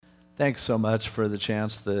thanks so much for the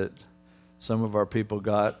chance that some of our people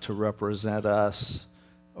got to represent us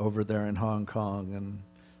over there in Hong Kong. And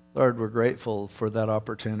Lord, we're grateful for that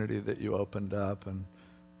opportunity that you opened up and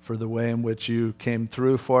for the way in which you came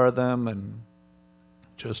through for them and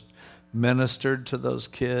just ministered to those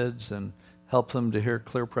kids and helped them to hear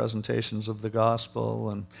clear presentations of the gospel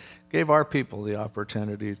and gave our people the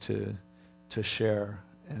opportunity to share.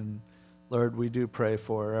 And Lord, we do pray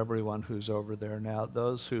for everyone who's over there now,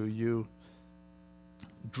 those who you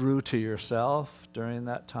drew to yourself during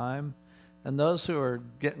that time, and those who are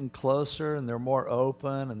getting closer and they're more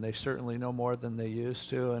open and they certainly know more than they used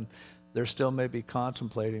to, and they're still maybe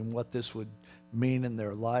contemplating what this would mean in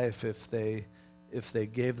their life if they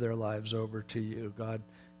gave their lives over to you. God,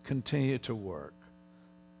 continue to work.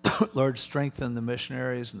 Lord, strengthen the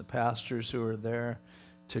missionaries and the pastors who are there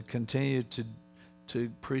to continue to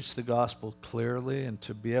preach the gospel clearly and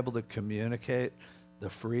to be able to communicate the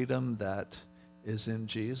freedom that is in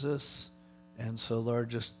Jesus. And so, Lord,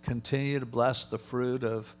 just continue to bless the fruit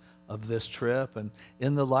of this trip and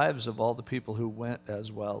in the lives of all the people who went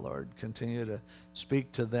as well, Lord. Continue to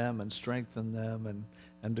speak to them and strengthen them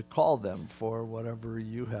and to call them for whatever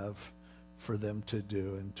you have for them to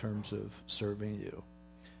do in terms of serving you.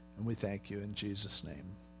 And we thank you in Jesus'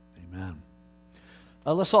 name. Amen.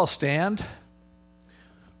 Let's all stand.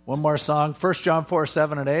 One more song, 1 John 4,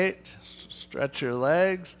 7 and 8. Stretch your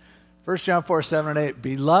legs. 1 John 4, 7 and 8.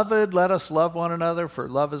 Beloved, let us love one another, for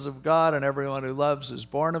love is of God, and everyone who loves is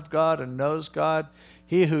born of God and knows God.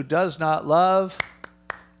 He who does not love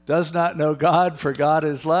does not know God, for God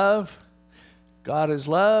is love. God is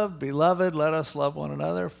love. Beloved, let us love one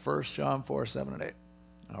another. 1 John 4, 7 and 8.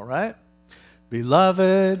 All right?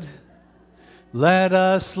 Beloved, let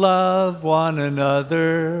us love one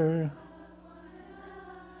another.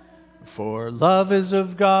 For love is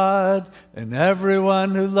of God, and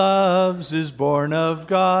everyone who loves is born of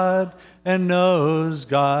God and knows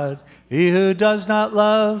God. He who does not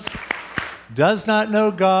love does not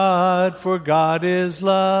know God, for God is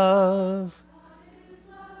love.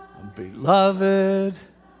 Beloved,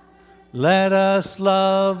 let us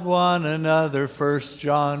love one another. 1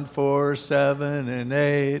 John 4, 7 and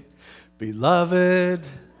 8. Beloved,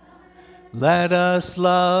 let us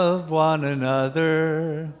love one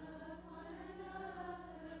another.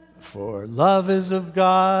 For love is of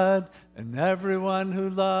God, and everyone who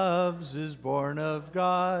loves is born of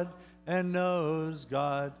God and knows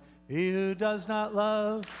God. He who does not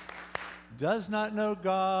love does not know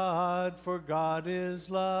God, for God is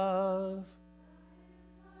love.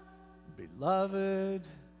 Beloved,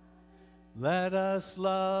 let us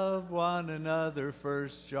love one another. 1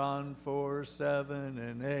 John 4, 7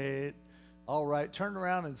 and 8. All right, turn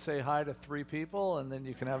around and say hi to 3 people, and then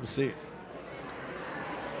you can have a seat.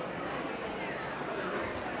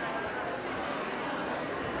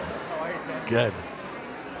 Good.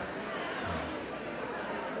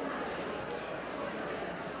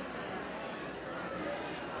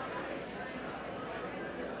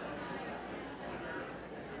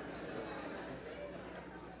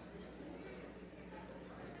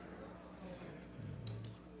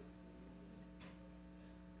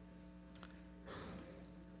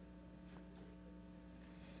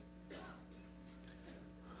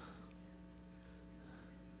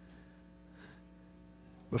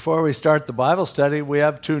 Before we start the Bible study, we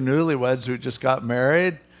have 2 newlyweds who just got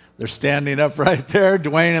married. They're standing up right there,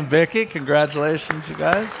 Dwayne and Vicky. Congratulations, you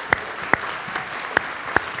guys.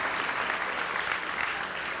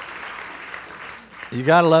 You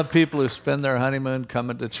got to love people who spend their honeymoon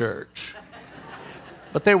coming to church.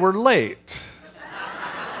 But they were late.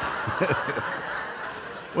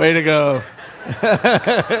 Way to go.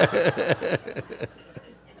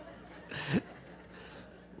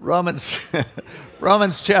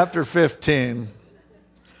 Romans chapter 15.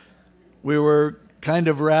 We were kind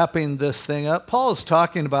of wrapping this thing up. Paul is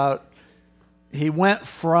talking about, he went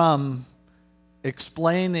from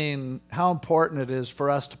explaining how important it is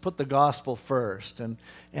for us to put the gospel first and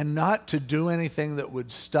not to do anything that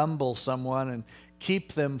would stumble someone and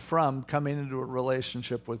keep them from coming into a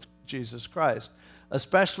relationship with Jesus Christ,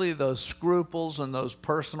 especially those scruples and those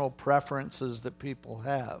personal preferences that people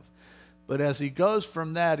have. But as he goes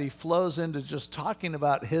from that, he flows into just talking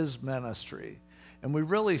about his ministry. And we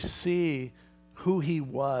really see who he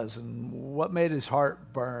was and what made his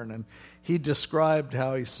heart burn. And he described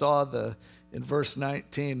how he saw in verse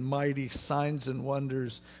 19, mighty signs and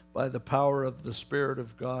wonders by the power of the Spirit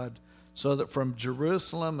of God, so that from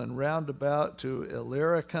Jerusalem and round about to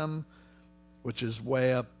Illyricum, which is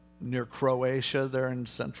way up near Croatia there in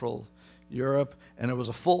Central Europe, and it was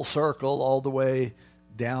a full circle all the way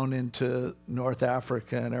down into North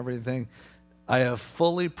Africa and everything, I have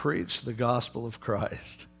fully preached the gospel of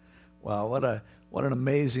Christ. Wow, what an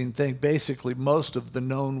amazing thing. Basically, most of the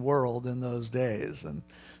known world in those days. And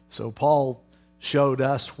so Paul showed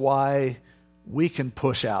us why we can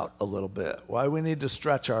push out a little bit, why we need to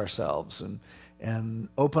stretch ourselves and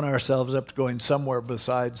open ourselves up to going somewhere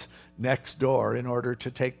besides next door in order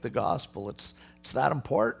to take the gospel. It's that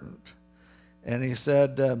important. And he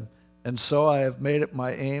said, and so I have made it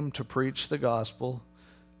my aim to preach the gospel,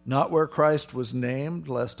 not where Christ was named,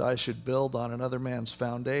 lest I should build on another man's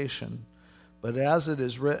foundation. But as it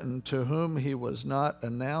is written, to whom he was not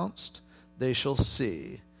announced, they shall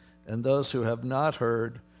see, and those who have not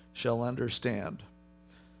heard shall understand.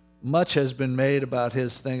 Much has been made about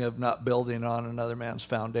his thing of not building on another man's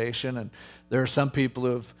foundation, and there are some people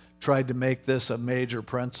who have tried to make this a major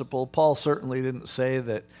principle. Paul certainly didn't say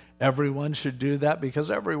that everyone should do that,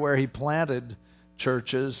 because everywhere he planted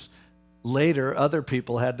churches, later other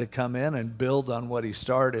people had to come in and build on what he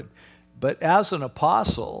started. But as an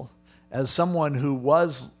apostle, as someone who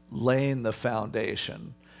was laying the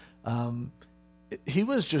foundation, he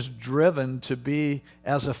was just driven to be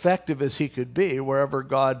as effective as he could be wherever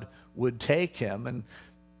God would take him. And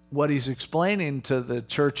what he's explaining to the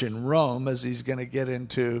church in Rome, as he's going to get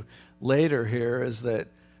into later here, is that,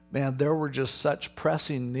 man, there were just such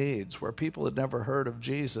pressing needs where people had never heard of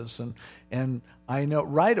Jesus. And I know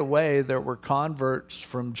right away there were converts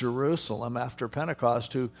from Jerusalem after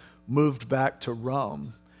Pentecost who moved back to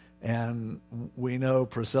Rome. And we know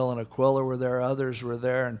Priscilla and Aquila were there, others were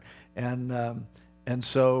there, and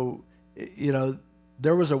so, you know,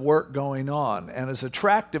 there was a work going on. And as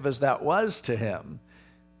attractive as that was to him,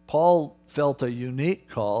 Paul felt a unique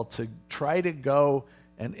call to try to go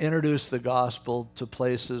and introduce the gospel to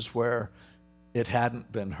places where it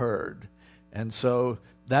hadn't been heard. And so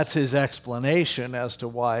that's his explanation as to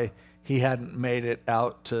why he hadn't made it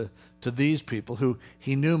out to these people, who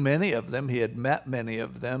he knew many of them. He had met many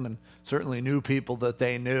of them and certainly knew people that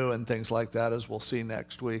they knew and things like that, as we'll see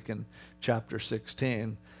next week in chapter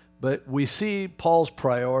 16. But we see Paul's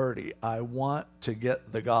priority. I want to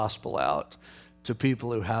get the gospel out to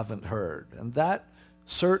people who haven't heard. And that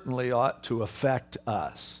certainly ought to affect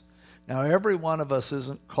us. Now, every one of us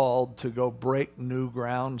isn't called to go break new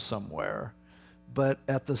ground somewhere, but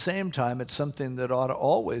at the same time, it's something that ought to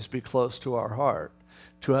always be close to our heart,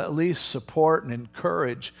 to at least support and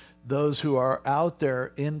encourage those who are out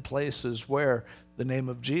there in places where the name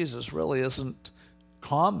of Jesus really isn't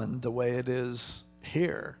common the way it is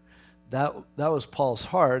here. That was Paul's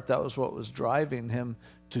heart. That was what was driving him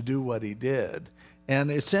to do what he did.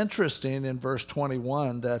 And it's interesting in verse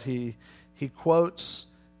 21 that he quotes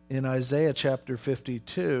in Isaiah chapter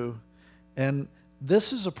 52, and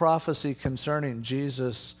this is a prophecy concerning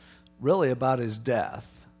Jesus, really about his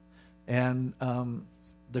death. And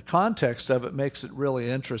the context of it makes it really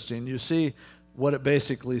interesting. You see, what it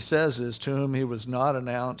basically says is, to whom he was not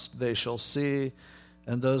announced, they shall see,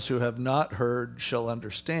 and those who have not heard shall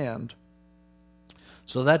understand.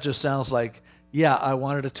 So that just sounds like, yeah, I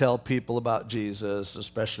wanted to tell people about Jesus,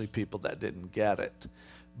 especially people that didn't get it.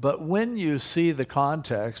 But when you see the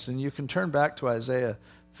context, and you can turn back to Isaiah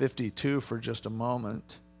 52 for just a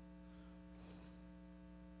moment,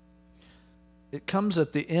 it comes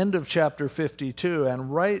at the end of chapter 52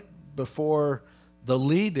 and right before the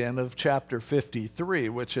lead-in of chapter 53,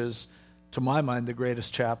 which is, to my mind, the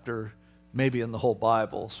greatest chapter maybe in the whole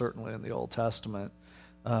Bible, certainly in the Old Testament.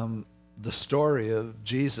 The story of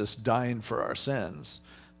Jesus dying for our sins,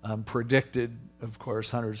 predicted, of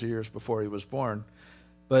course, hundreds of years before he was born.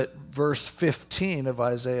 But verse 15 of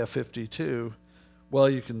Isaiah 52, well,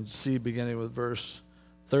 you can see beginning with verse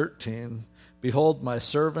 13, behold, my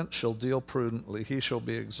servant shall deal prudently. He shall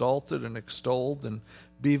be exalted and extolled and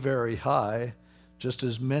be very high, just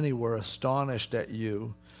as many were astonished at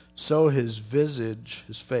you. So his visage,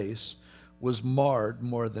 his face, was marred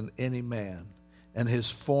more than any man, and his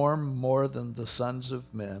form more than the sons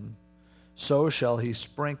of men. So shall he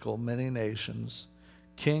sprinkle many nations.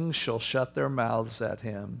 Kings shall shut their mouths at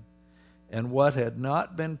him. And what had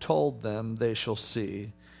not been told them they shall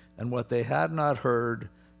see, and what they had not heard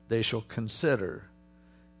they shall consider.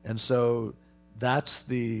 And so that's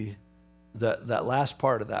that last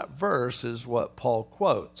part of that verse is what Paul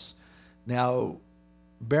quotes. Now,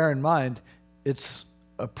 bear in mind, it's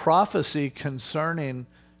a prophecy concerning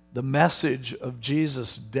the message of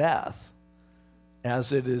Jesus' death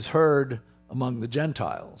as it is heard among the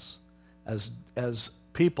Gentiles, as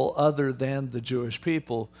people other than the Jewish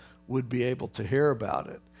people would be able to hear about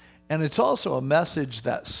it. And it's also a message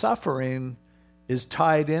that suffering is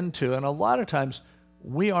tied into, and a lot of times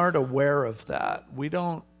we aren't aware of that. We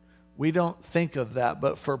don't think of that.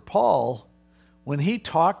 But for Paul, when he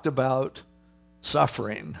talked about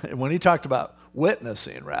suffering, when he talked about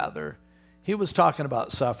witnessing, rather, he was talking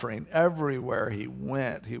about suffering everywhere he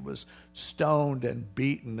went. He was stoned and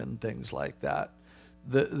beaten and things like that.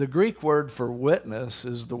 The Greek word for witness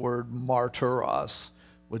is the word martyros,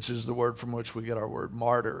 which is the word from which we get our word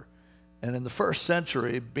martyr. And in the first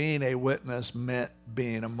century, being a witness meant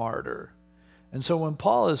being a martyr. And so when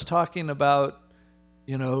Paul is talking about,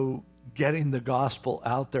 getting the gospel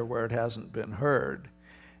out there where it hasn't been heard,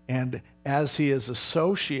 and as he is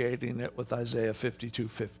associating it with Isaiah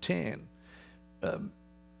 52:15,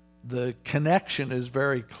 the connection is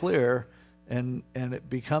very clear, and it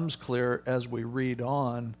becomes clear as we read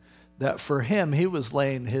on that for him, he was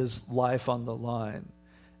laying his life on the line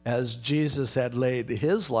as Jesus had laid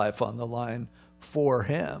his life on the line for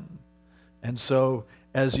him. And so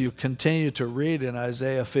as you continue to read in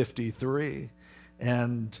Isaiah 53,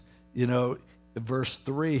 and, verse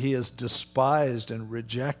 3, he is despised and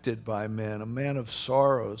rejected by men, a man of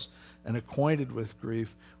sorrows and acquainted with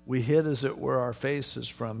grief. We hid, as it were, our faces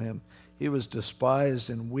from him. He was despised,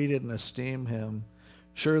 and we didn't esteem him.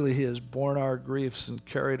 Surely he has borne our griefs and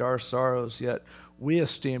carried our sorrows, yet we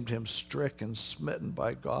esteemed him stricken, smitten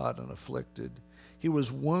by God, and afflicted. He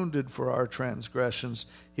was wounded for our transgressions.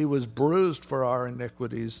 He was bruised for our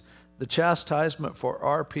iniquities. The chastisement for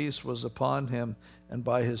our peace was upon him, and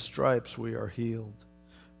by his stripes we are healed.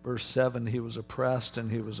 Verse 7, he was oppressed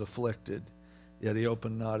and he was afflicted, yet he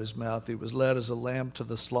opened not his mouth. He was led as a lamb to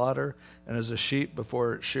the slaughter, and as a sheep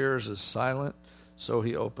before its shearers is silent, so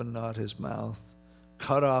he opened not his mouth.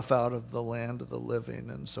 Cut off out of the land of the living,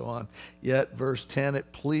 and so on. Yet, verse 10,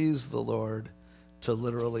 it pleased the Lord to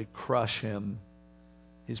literally crush him.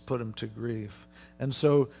 He's put him to grief. And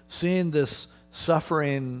so, seeing this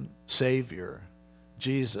suffering Savior,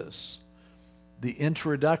 Jesus, the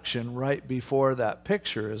introduction right before that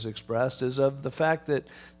picture is expressed is of the fact that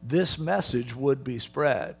this message would be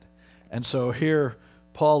spread. And so here,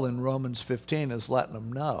 Paul in Romans 15 is letting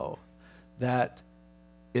them know that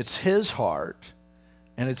it's his heart,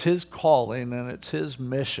 and it's his calling, and it's his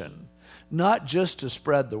mission, not just to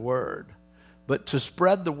spread the word, but to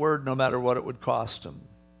spread the word no matter what it would cost him,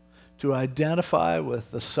 to identify with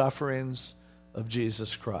the sufferings of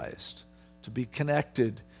Jesus Christ, to be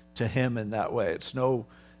connected to him in that way. It's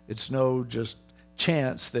no just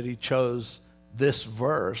chance that he chose this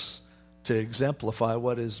verse to exemplify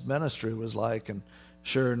what his ministry was like, and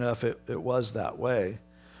sure enough, it was that way.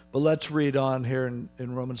 But let's read on here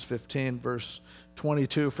in Romans 15, verse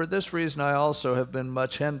 22. For this reason I also have been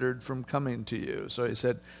much hindered from coming to you. So he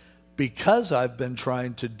said, because I've been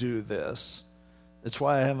trying to do this, that's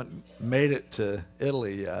why I haven't made it to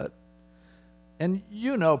Italy yet. And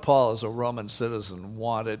Paul, as a Roman citizen,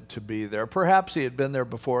 wanted to be there. Perhaps he had been there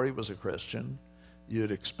before he was a Christian.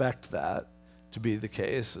 You'd expect that to be the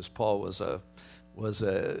case, as Paul was a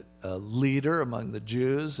leader among the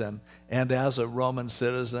Jews, and as a Roman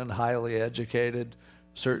citizen, highly educated.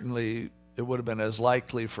 Certainly it would have been as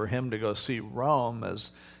likely for him to go see Rome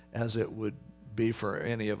as it would be for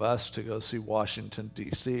any of us to go see Washington,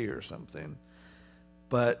 D.C. or something.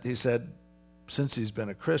 But he said, since he's been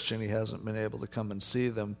a Christian, he hasn't been able to come and see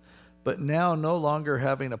them. But now, no longer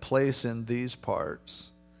having a place in these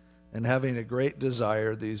parts, and having a great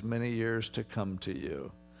desire these many years to come to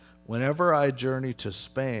you, whenever I journey to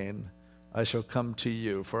Spain, I shall come to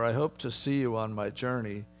you, for I hope to see you on my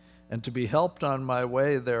journey, and to be helped on my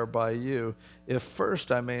way there by you, if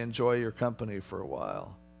first I may enjoy your company for a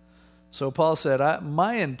while. So Paul said,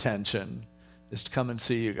 my intention is to come and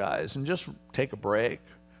see you guys and just take a break,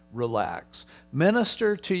 relax,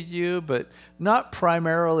 minister to you, but not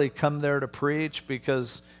primarily come there to preach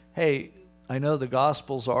because, hey, I know the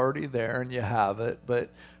gospel's already there and you have it, but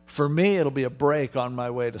for me, it'll be a break on my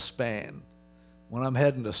way to Spain. When I'm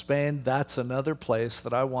heading to Spain, that's another place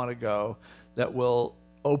that I want to go that will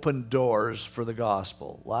open doors for the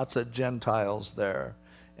gospel. Lots of Gentiles there,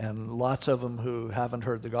 and lots of them who haven't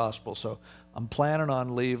heard the gospel. So I'm planning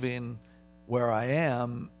on leaving where I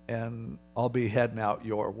am, and I'll be heading out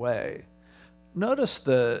your way. Notice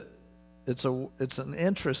it's an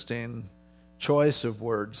interesting choice of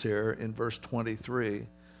words here in verse 23.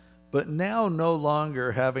 But now no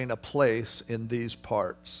longer having a place in these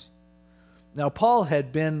parts. Now Paul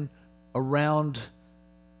had been around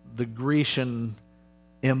the Grecian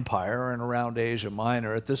Empire and around Asia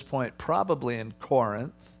Minor, at this point probably in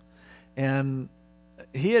Corinth, and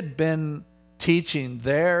he had been teaching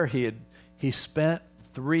there. He spent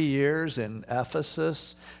 3 years in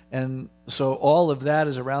Ephesus, and so all of that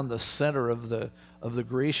is around the center of the of the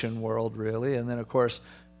Grecian world, really. And then, of course,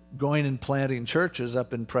 going and planting churches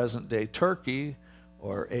up in present-day Turkey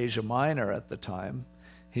or Asia Minor at the time.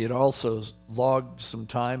 He had also logged some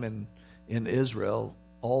time in Israel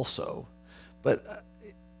also. But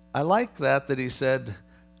I like that he said,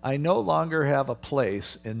 I no longer have a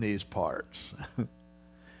place in these parts.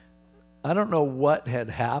 I don't know what had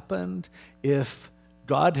happened, if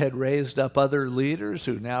God had raised up other leaders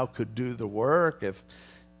who now could do the work,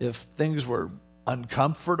 if things were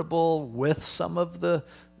uncomfortable with some of the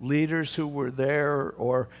leaders who were there,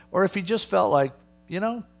 or if he just felt like,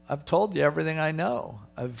 I've told you everything I know.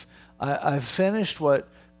 I've finished what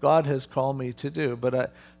God has called me to do.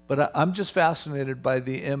 But I'm just fascinated by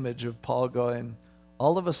the image of Paul going,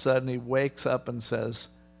 all of a sudden he wakes up and says,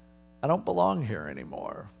 I don't belong here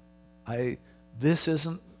anymore. This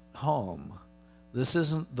isn't home. This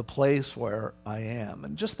isn't the place where I am.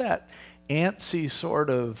 And just that antsy sort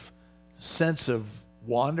of sense of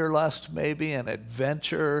wanderlust maybe and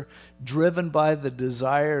adventure, driven by the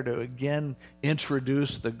desire to again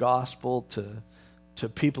introduce the gospel to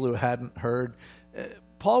people who hadn't heard.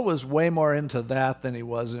 Paul was way more into that than he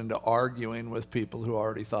was into arguing with people who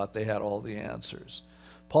already thought they had all the answers.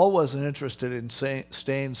 Paul wasn't interested in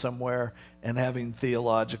staying somewhere and having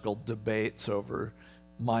theological debates over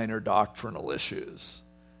minor doctrinal issues.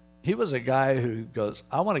 He was a guy who goes,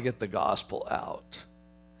 I want to get the gospel out.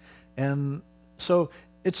 And so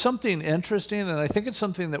it's something interesting, and I think it's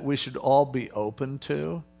something that we should all be open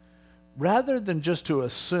to, rather than just to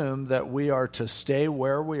assume that we are to stay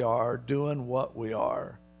where we are, doing what we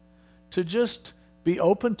are, to just be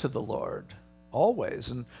open to the Lord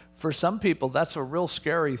always. And for some people, that's a real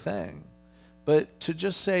scary thing. But to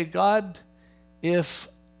just say, God, if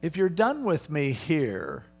you're done with me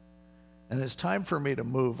here and it's time for me to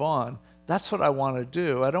move on, that's what I want to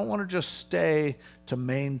do. I don't want to just stay to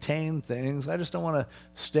maintain things. I just don't want to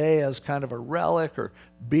stay as kind of a relic or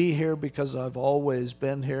be here because I've always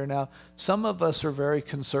been here. Now, some of us are very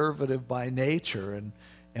conservative by nature,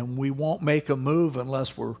 and we won't make a move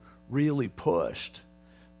unless we're really pushed.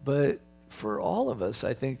 But for all of us,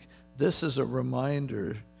 I think this is a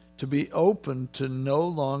reminder to be open to no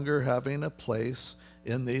longer having a place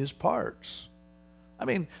in these parts. I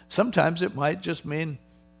mean, sometimes it might just mean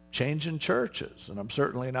changing churches, and I'm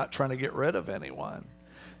certainly not trying to get rid of anyone.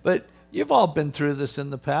 But you've all been through this in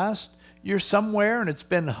the past. You're somewhere and it's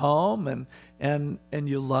been home, and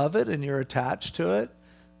you love it and you're attached to it,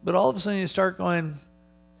 but all of a sudden you start going,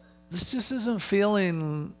 this just isn't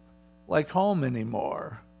feeling like home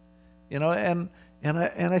anymore. And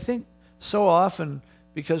I think so often,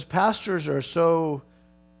 because pastors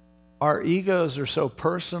our egos are so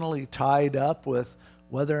personally tied up with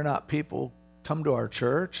whether or not people come to our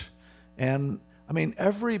church. And I mean,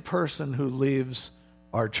 every person who leaves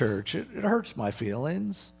our church, it hurts my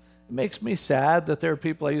feelings. It makes me sad that there are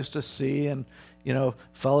people I used to see and,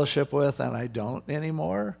 fellowship with, and I don't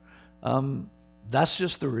anymore. That's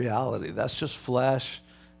just the reality. That's just flesh.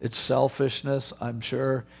 It's selfishness, I'm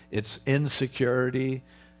sure. It's insecurity.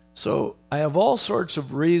 So I have all sorts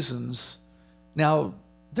of reasons. Now,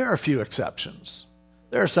 there are a few exceptions.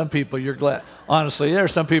 There are some people there are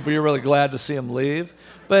some people you're really glad to see them leave.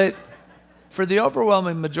 But for the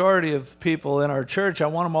overwhelming majority of people in our church, I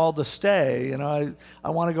want them all to stay. I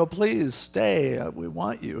want to go, please stay. We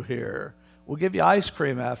want you here. We'll give you ice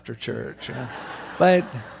cream after church. But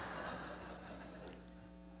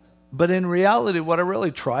in reality, what I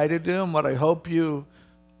really try to do, and what I hope you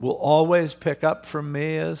will always pick up from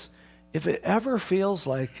me, is if it ever feels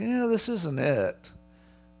like, this isn't it,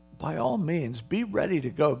 by all means, be ready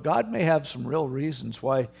to go. God may have some real reasons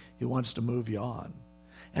why he wants to move you on.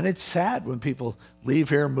 And it's sad when people leave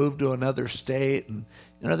here and move to another state, and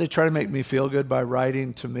they try to make me feel good by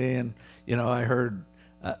writing to me. And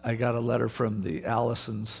I got a letter from the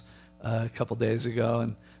Allisons a couple days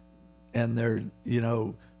ago, and they're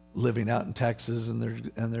living out in Texas,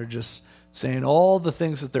 and they're just saying all the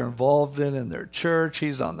things that they're involved in their church.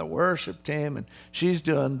 He's on the worship team, and she's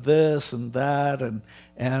doing this and that, and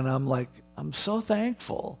I'm like, I'm so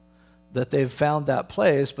thankful that they've found that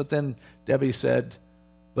place. But then Debbie said,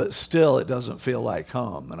 but still it doesn't feel like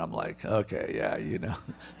home. And I'm like, okay, yeah,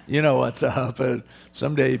 you know what's up, and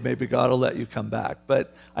someday maybe God will let you come back.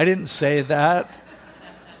 But I didn't say that.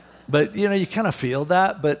 But you kind of feel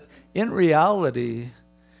that. But in reality,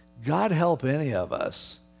 God help any of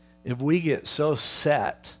us if we get so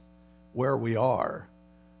set where we are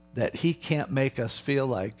that he can't make us feel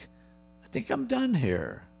like, I think I'm done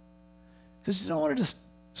here. Because you don't want to just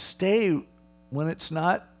stay when it's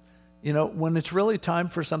not, when it's really time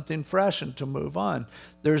for something fresh and to move on.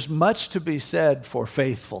 There's much to be said for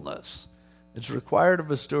faithfulness. It's required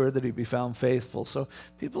of a steward that he be found faithful. So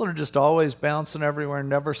people are just always bouncing everywhere,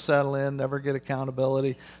 never settle in, never get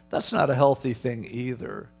accountability. That's not a healthy thing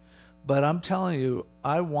either. But I'm telling you,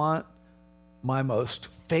 I want my most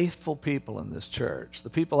faithful people in this church, the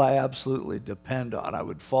people I absolutely depend on. I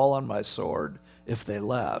would fall on my sword if they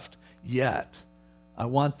left. Yet, I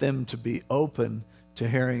want them to be open to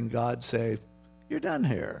hearing God say, you're done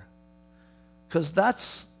here. Because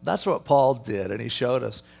that's what Paul did, and he showed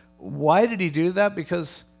us. Why did he do that?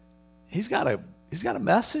 Because he's got a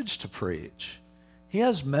message to preach. He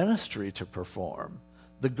has ministry to perform,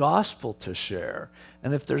 the gospel to share.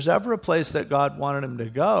 And if there's ever a place that God wanted him to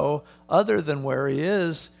go, other than where he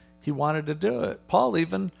is, he wanted to do it. Paul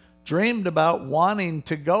even dreamed about wanting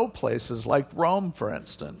to go places like Rome, for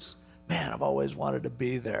instance. Man, I've always wanted to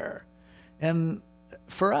be there. And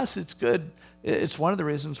for us, it's good. It's one of the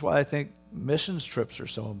reasons why I think missions trips are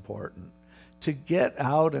so important, to get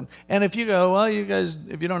out. And if you go, well, you guys,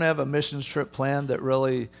 if you don't have a missions trip planned that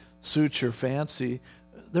really suits your fancy,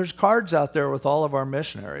 there's cards out there with all of our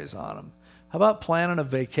missionaries on them. How about planning a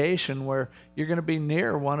vacation where you're going to be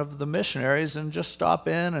near one of the missionaries and just stop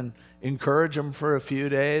in and encourage them for a few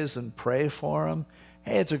days and pray for them?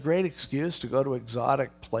 Hey, it's a great excuse to go to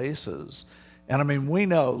exotic places. And I mean, we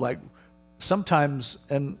know, like, sometimes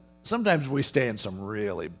we stay in some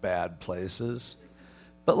really bad places.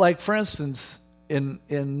 But like, for instance,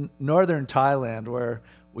 in northern Thailand, where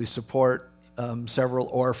we support several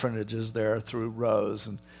orphanages there through Rose,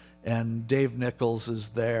 and Dave Nichols is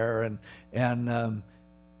there, and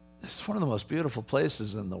it's one of the most beautiful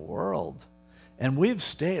places in the world. And we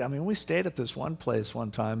stayed at this one place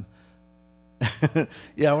one time.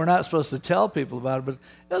 Yeah, we're not supposed to tell people about it, but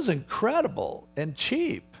it was incredible and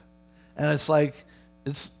cheap. And it's like,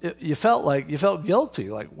 you felt guilty,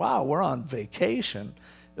 like, wow, we're on vacation.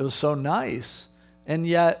 It was so nice. And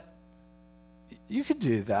yet, you could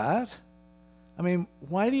do that. I mean,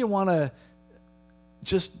 why do you want to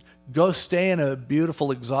just go stay in a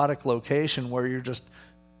beautiful exotic location where you're just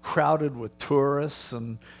crowded with tourists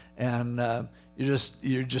and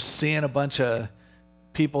you're just seeing a bunch of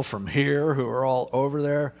people from here who are all over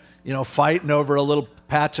there, fighting over a little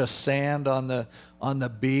patch of sand on the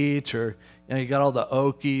beach, or you got all the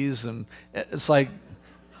Okies, and it's like,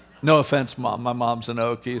 no offense, Mom, my mom's an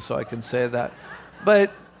Okie, so I can say that,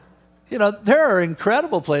 but there are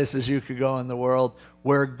incredible places you could go in the world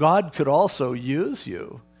where God could also use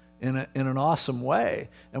you in an awesome way,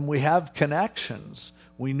 and we have connections.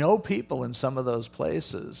 We know people in some of those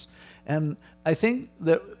places, and I think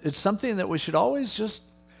that it's something that we should always just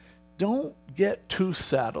don't get too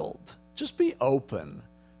settled. Just be open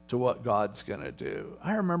to what God's going to do.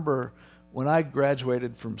 I remember when I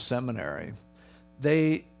graduated from seminary,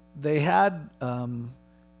 they had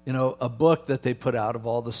a book that they put out of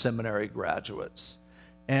all the seminary graduates,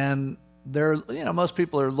 and most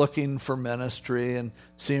people are looking for ministry and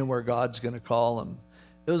seeing where God's going to call them.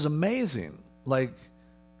 It was amazing. Like,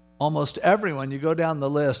 almost everyone, you go down the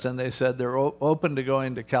list, and they said they're open to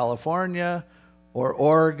going to California or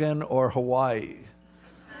Oregon or Hawaii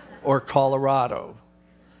or Colorado.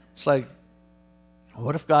 It's like,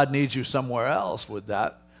 what if God needs you somewhere else? Would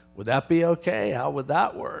that be okay? How would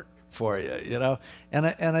that work for you? And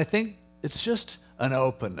I think it's just an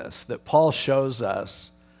openness that Paul shows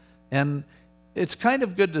us. And it's kind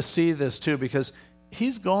of good to see this too, because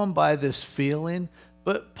he's going by this feeling,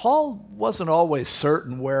 but Paul wasn't always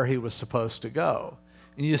certain where he was supposed to go.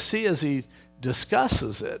 And you see, as he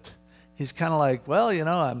discusses it, he's kind of like, well,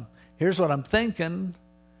 here's what I'm thinking.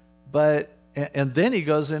 And then he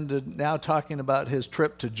goes into now talking about his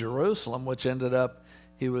trip to Jerusalem, which ended up,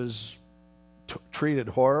 he was treated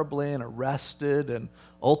horribly and arrested and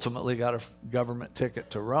ultimately got a government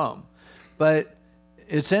ticket to Rome. But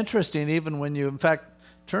it's interesting, even when you, in fact,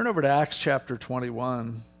 turn over to Acts chapter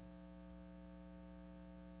 21.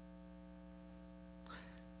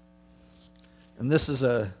 And this is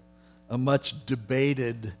a much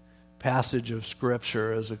debated passage of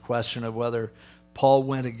Scripture as a question of whether Paul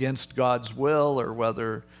went against God's will or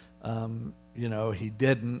whether, he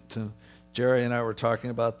didn't. And Jerry and I were talking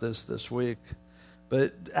about this week.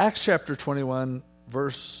 But Acts chapter 21,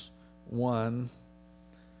 verse 1.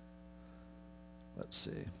 Let's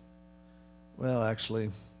see. Well, actually,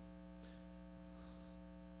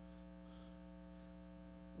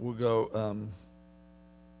 we'll go...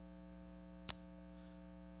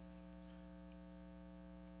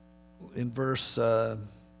 in verse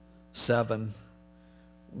 7,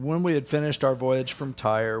 when we had finished our voyage from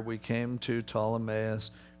Tyre, we came to Ptolemais,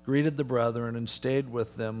 greeted the brethren, and stayed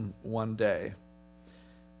with them one day.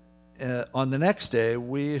 On the next day,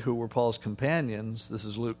 we who were Paul's companions, this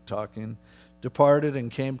is Luke talking, departed and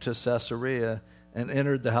came to Caesarea and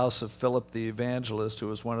entered the house of Philip the evangelist, who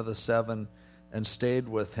was one of the 7, and stayed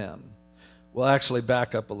with him. We'll actually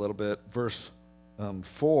back up a little bit. Verse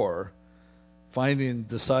 4, finding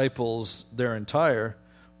disciples there in Tyre,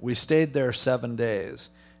 we stayed there 7 days.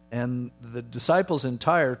 And the disciples in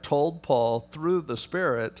Tyre told Paul through the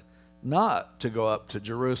Spirit not to go up to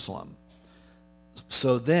Jerusalem.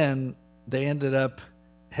 So then they ended up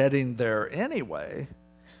heading there anyway.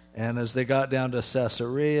 And as they got down to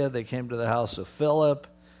Caesarea, they came to the house of Philip.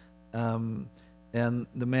 And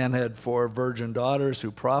the man had 4 virgin daughters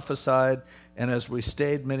who prophesied. And as we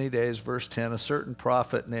stayed many days, verse 10, a certain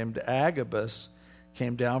prophet named Agabus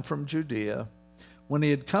came down from Judea. When he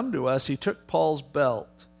had come to us, he took Paul's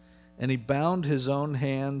belt, and he bound his own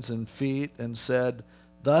hands and feet and said,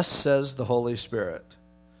 "Thus says the Holy Spirit,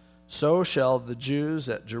 so shall the Jews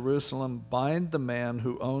at Jerusalem bind the man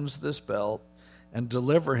who owns this belt and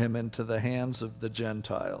deliver him into the hands of the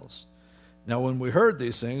Gentiles." Now when we heard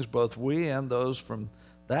these things, both we and those from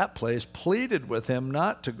that place pleaded with him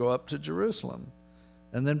not to go up to Jerusalem.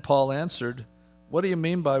 And then Paul answered, "What do you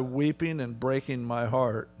mean by weeping and breaking my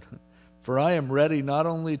heart? For I am ready not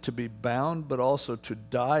only to be bound, but also to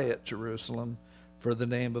die at Jerusalem for the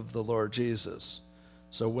name of the Lord Jesus."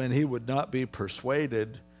 So when he would not be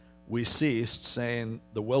persuaded, we ceased, saying,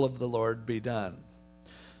 "The will of the Lord be done."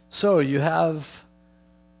 So you have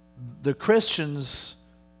the Christians,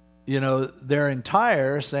 they're in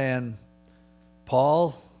Tyre saying,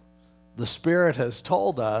 "Paul, the Spirit has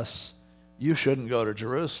told us you shouldn't go to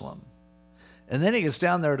Jerusalem." And then he gets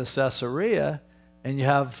down there to Caesarea, and you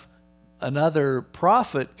have another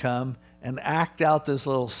prophet come and act out this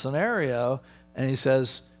little scenario, and he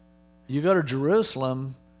says, you go to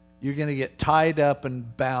Jerusalem, you're going to get tied up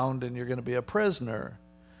and bound, and you're going to be a prisoner.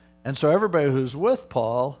 And so everybody who's with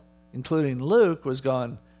Paul, including Luke, was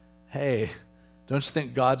going, "Hey, don't you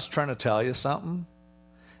think God's trying to tell you something?"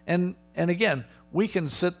 And again, we can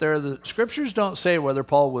sit there. The scriptures don't say whether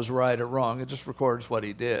Paul was right or wrong. It just records what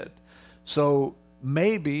he did. So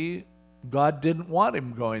maybe God didn't want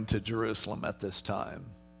him going to Jerusalem at this time.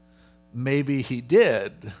 Maybe he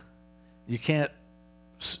did. You can't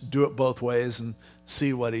do it both ways and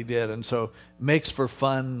see what he did. And so it makes for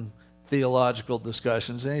fun theological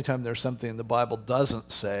discussions. Anytime there's something the Bible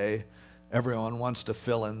doesn't say, everyone wants to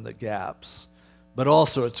fill in the gaps. But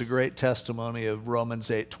also it's a great testimony of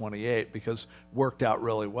Romans 8:28, because it worked out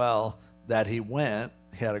really well that he went.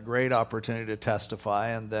 He had a great opportunity to testify,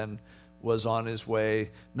 and then was on his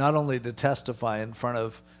way not only to testify in front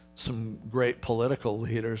of some great political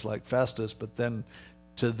leaders like Festus, but then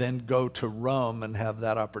to go to Rome and have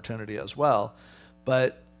that opportunity as well.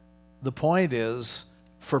 But the point is,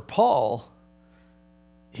 for Paul,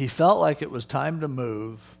 he felt like it was time to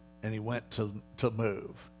move, and he went to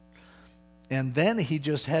move. And then he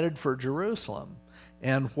just headed for Jerusalem.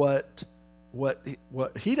 And what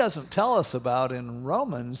he doesn't tell us about in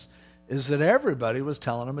Romans is that everybody was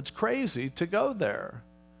telling him it's crazy to go there.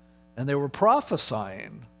 And they were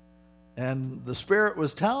prophesying. And the Spirit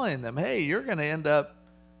was telling them, "Hey, you're going to end up,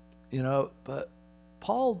 But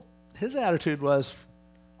Paul, his attitude was,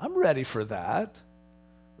 "I'm ready for that.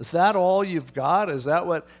 Is that all you've got? Is that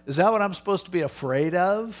what I'm supposed to be afraid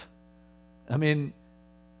of?" I mean,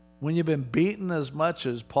 when you've been beaten as much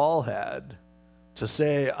as Paul had, to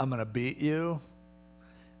say, "I'm going to beat you,"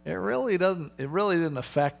 it really didn't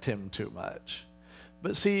affect him too much.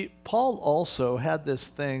 But see, Paul also had this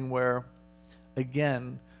thing where,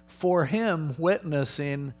 again, for him,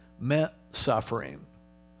 witnessing meant suffering.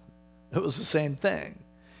 It was the same thing.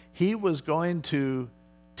 He was going to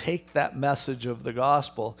take that message of the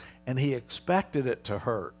gospel, and he expected it to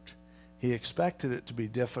hurt. He expected it to be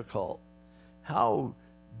difficult. How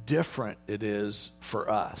different it is for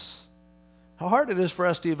us. How hard it is for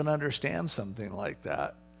us to even understand something like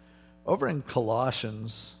that. Over in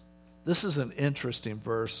Colossians, this is an interesting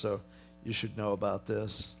verse, so you should know about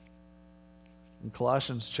this. In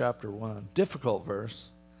Colossians chapter 1, difficult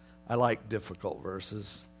verse. I like difficult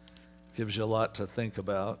verses. Gives you a lot to think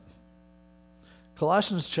about.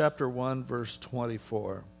 Colossians chapter 1, verse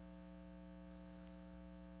 24.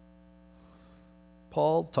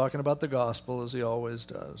 Paul talking about the gospel, as he always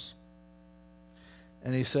does.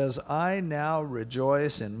 And he says, "I now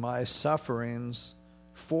rejoice in my sufferings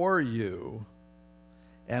for you,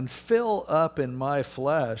 and fill up in my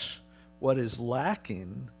flesh what is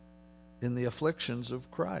lacking in the afflictions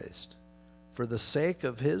of Christ, for the sake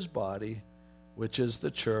of his body, which is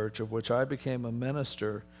the church, of which I became a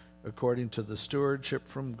minister according to the stewardship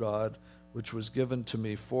from God, which was given to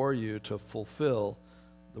me for you to fulfill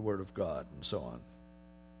the word of God, and so on.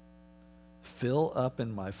 Fill up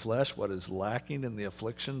in my flesh what is lacking in the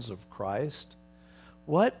afflictions of Christ.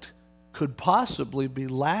 What could possibly be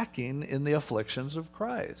lacking in the afflictions of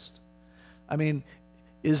Christ? I mean,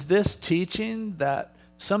 is this teaching that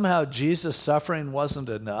somehow Jesus' suffering wasn't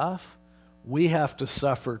enough? We have to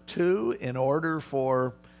suffer too in order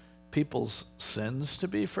for people's sins to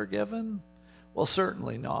be forgiven? Well,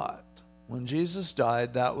 certainly not. When Jesus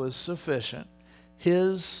died, that was sufficient.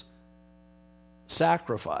 His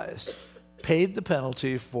sacrifice paid the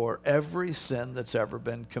penalty for every sin that's ever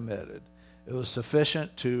been committed. It was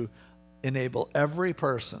sufficient to enable every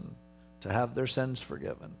person to have their sins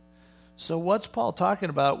forgiven. So what's Paul talking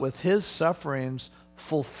about with his sufferings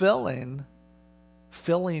filling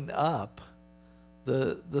up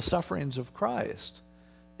the sufferings of Christ?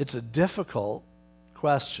 It's a difficult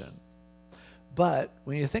question. But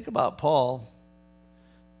when you think about Paul,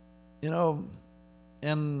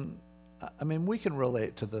 and I mean, we can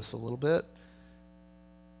relate to this a little bit.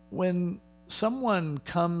 When someone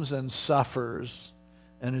comes and suffers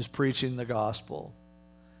and is preaching the gospel,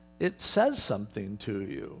 it says something to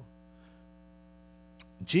you.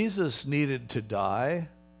 Jesus needed to die,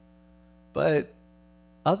 but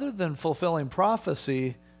other than fulfilling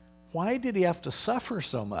prophecy, why did he have to suffer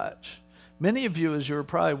so much? Many of you, as you were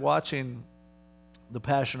probably watching The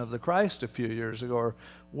Passion of the Christ a few years ago, or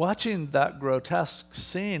watching that grotesque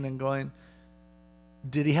scene and going,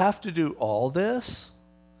 did he have to do all this?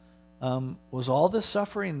 Was all this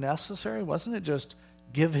suffering necessary? Wasn't it just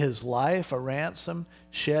give his life a ransom,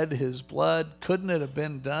 shed his blood? Couldn't it have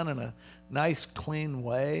been done in a nice, clean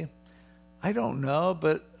way? I don't know,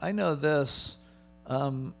 but I know this.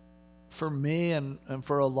 For me and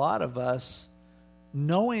for a lot of us,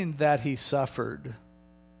 knowing that he suffered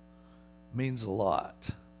means a lot.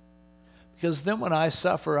 Because then when I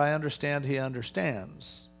suffer, I understand he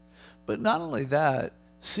understands. But not only that,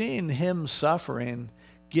 seeing him suffering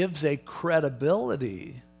gives a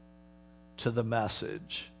credibility to the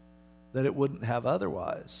message that it wouldn't have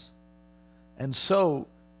otherwise. And so,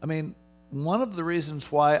 I mean, one of the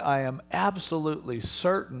reasons why I am absolutely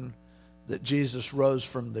certain that Jesus rose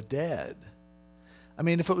from the dead. I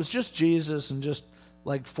mean, if it was just Jesus and just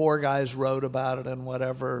like 4 guys wrote about it and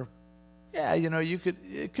whatever, yeah,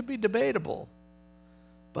 it could be debatable.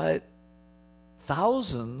 But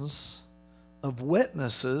thousands of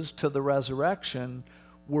witnesses to the resurrection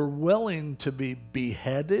were willing to be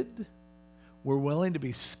beheaded, were willing to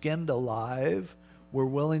be skinned alive, were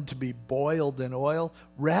willing to be boiled in oil,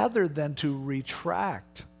 rather than to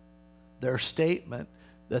retract their statement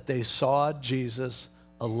that they saw Jesus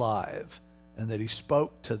alive and that he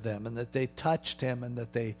spoke to them and that they touched him and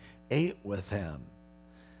that they ate with him.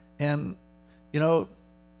 And,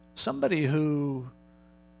 somebody who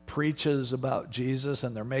preaches about Jesus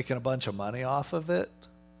and they're making a bunch of money off of it,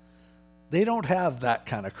 they don't have that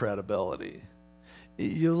kind of credibility.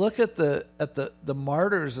 You look at the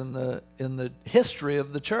martyrs in the history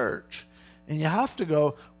of the church, and you have to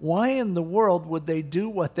go, why in the world would they do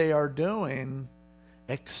what they are doing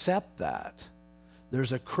except that?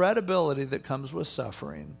 There's a credibility that comes with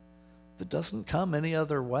suffering that doesn't come any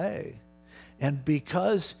other way. And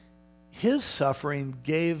because his suffering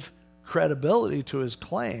gave credibility to his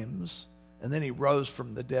claims, and then he rose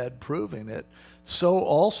from the dead proving it, so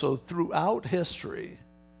also throughout history,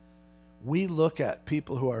 we look at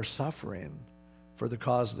people who are suffering for the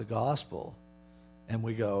cause of the gospel, and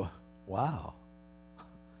we go, wow,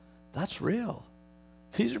 that's real.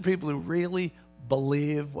 These are people who really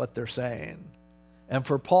believe what they're saying. And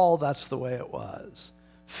for Paul, that's the way it was,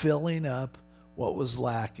 filling up what was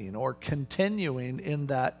lacking, or continuing in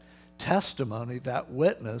that testimony, that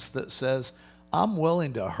witness that says, I'm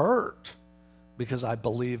willing to hurt because I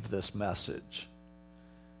believe this message.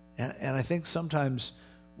 And I think sometimes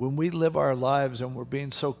when we live our lives and we're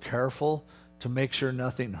being so careful to make sure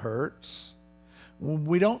nothing hurts, when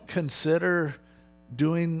we don't consider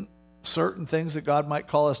doing certain things that God might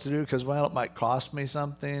call us to do because, well, it might cost me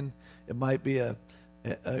something. It might be a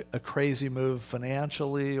crazy move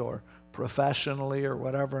financially or professionally or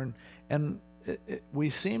whatever. And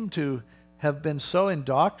we seem to have been so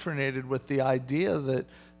indoctrinated with the idea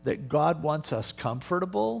that God wants us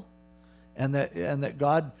comfortable and that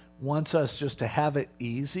God wants us just to have it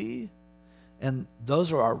easy. And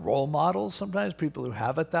those are our role models sometimes, people who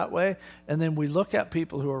have it that way. And then we look at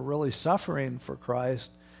people who are really suffering for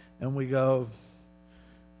Christ and we go,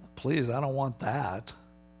 please, I don't want that.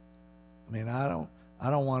 I mean, I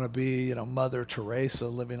don't want to be, Mother Teresa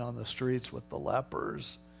living on the streets with the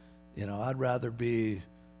lepers. I'd rather be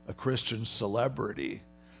a Christian celebrity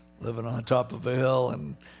living on top of a hill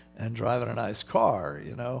and driving a nice car,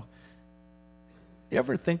 you know. You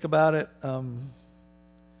ever think about it?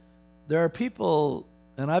 There are people,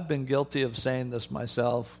 and I've been guilty of saying this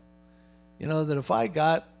myself, you know, that if I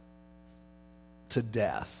got to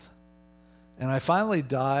death and I finally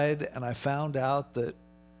died and I found out that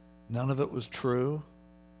none of it was true,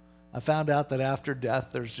 I found out that after death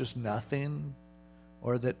there's just nothing,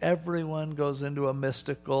 or that everyone goes into a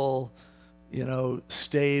mystical, you know,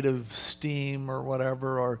 state of steam or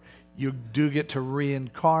whatever, or you do get to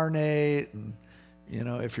reincarnate, and, you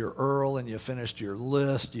know, if you're Earl and you finished your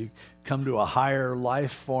list, you come to a higher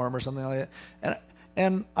life form or something like that.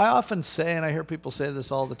 And I often say, and I hear people say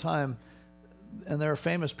this all the time, and there are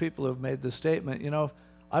famous people who have made this statement, you know,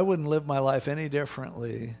 I wouldn't live my life any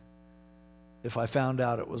differently if I found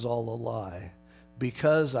out it was all a lie,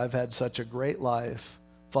 because I've had such a great life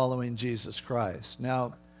following Jesus Christ.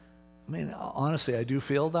 Now, I mean, honestly, I do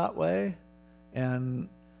feel that way,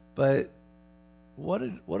 but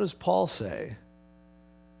what does Paul say?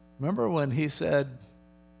 Remember when he said,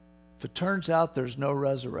 if it turns out there's no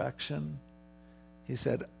resurrection, he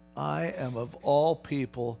said, I am of all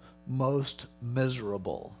people most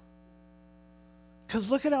miserable.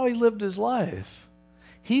 Because look at how he lived his life.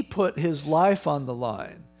 He put his life on the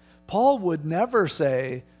line. Paul would never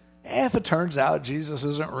say, if it turns out Jesus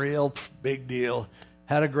isn't real, big deal.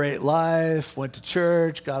 Had a great life, went to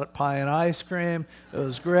church, got a pie and ice cream. It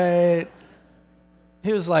was great.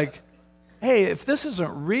 He was like, hey, if this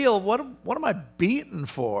isn't real, what am I beaten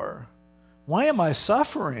for? Why am I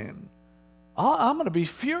suffering? I'm going to be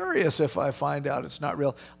furious if I find out it's not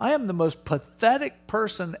real. I am the most pathetic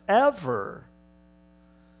person ever.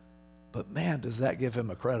 But man, does that give him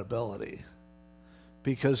a credibility.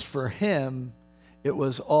 Because for him, it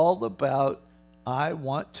was all about, I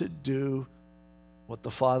want to do what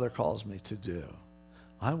the Father calls me to do.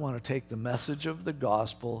 I want to take the message of the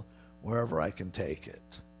gospel wherever I can take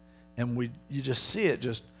it. And you just see it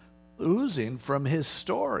just oozing from his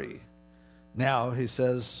story. Now, he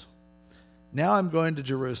says, now I'm going to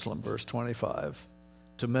Jerusalem, verse 25,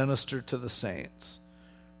 to minister to the saints.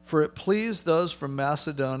 For it pleased those from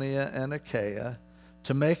Macedonia and Achaia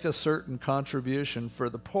to make a certain contribution for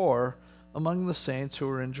the poor among the saints who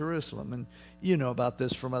were in Jerusalem. And you know about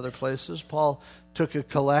this from other places. Paul took a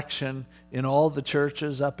collection in all the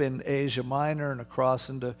churches up in Asia Minor and across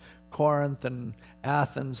into Corinth and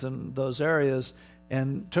Athens and those areas,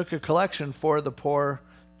 and took a collection for the poor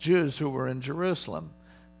Jews who were in Jerusalem.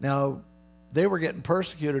 Now, they were getting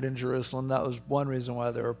persecuted in Jerusalem. That was one reason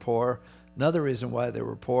why they were poor. Another reason why they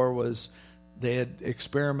were poor was they had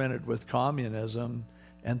experimented with communism,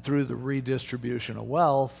 and through the redistribution of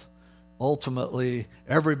wealth, ultimately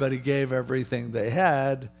everybody gave everything they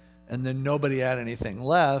had, and then nobody had anything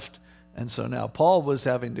left. And so now Paul was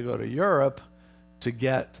having to go to Europe to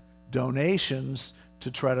get donations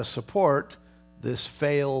to try to support this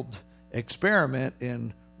failed experiment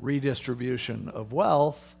in redistribution of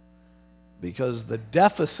wealth, because the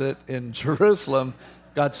deficit in Jerusalem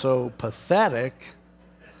got so pathetic.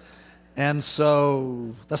 And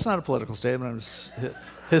so that's not a political statement, it's a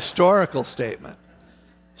historical statement.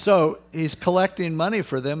 So he's collecting money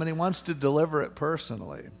for them, and he wants to deliver it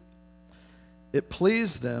personally. It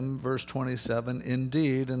pleased them, verse 27,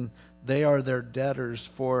 indeed, and they are their debtors,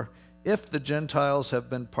 for if the Gentiles have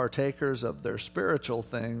been partakers of their spiritual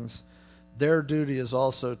things, their duty is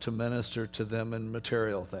also to minister to them in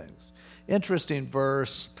material things. Interesting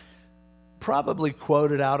verse, probably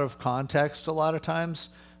quoted out of context a lot of times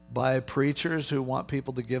by preachers who want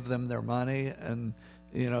people to give them their money, and,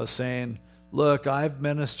 you know, saying, look, I've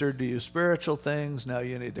ministered to you spiritual things, now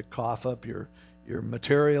you need to cough up your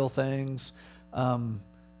material things.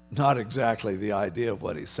 Not exactly the idea of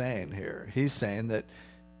what he's saying here. He's saying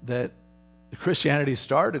that Christianity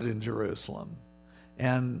started in Jerusalem,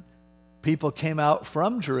 and people came out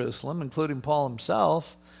from Jerusalem, including Paul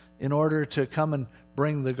himself, in order to come and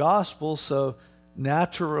bring the gospel. So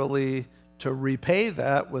naturally, to repay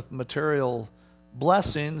that with material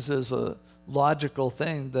blessings is a logical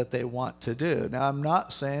thing that they want to do. Now, I'm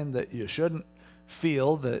not saying that you shouldn't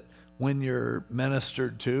feel that when you're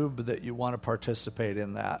ministered to, but that you want to participate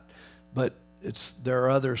in that. But there are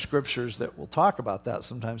other scriptures that will talk about that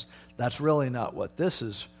sometimes. That's really not what this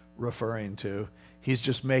is referring to. He's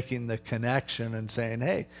just making the connection and saying,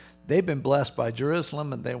 hey, they've been blessed by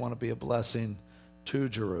Jerusalem, and they want to be a blessing to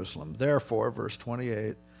Jerusalem. Therefore, verse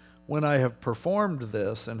 28, when I have performed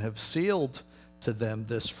this and have sealed to them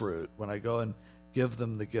this fruit, when I go and give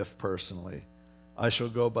them the gift personally, I shall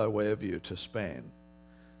go by way of you to Spain.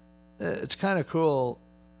 It's kind of cool,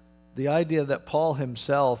 the idea that Paul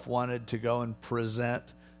himself wanted to go and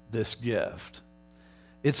present this gift.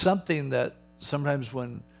 it's something that sometimes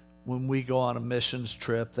when we go on a missions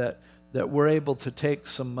trip that we're able to take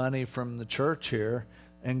some money from the church here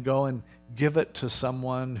and go and give it to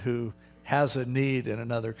someone who has a need in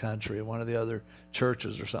another country, one of the other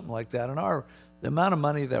churches or something like that. And the amount of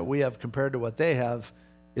money that we have compared to what they have,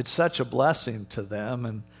 it's such a blessing to them.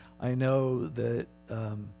 And I know that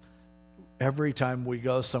every time we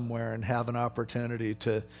go somewhere and have an opportunity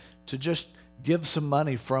to just give some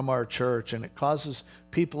money from our church, and it causes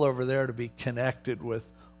people over there to be connected with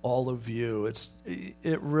all of you.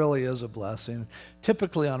 It really is a blessing.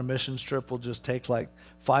 Typically on a missions trip, we'll just take like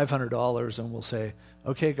 $500 and we'll say,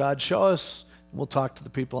 okay, God, show us, and we'll talk to the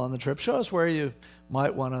people on the trip, show us where you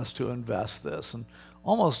might want us to invest this. And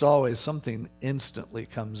almost always something instantly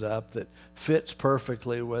comes up that fits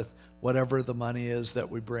perfectly with whatever the money is that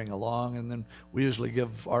we bring along. And then we usually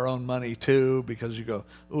give our own money too, because you go,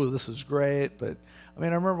 oh, this is great. But I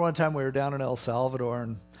mean, I remember one time we were down in El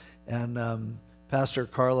Salvador, and Pastor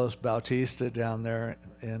Carlos Bautista down there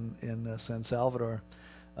in San Salvador,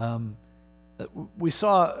 we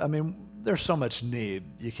saw, I mean, there's so much need,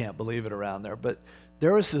 you can't believe it around there, but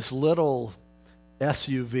there was this little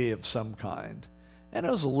SUV of some kind, and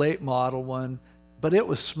it was a late model one, but it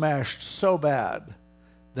was smashed so bad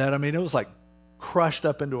that, I mean, it was like crushed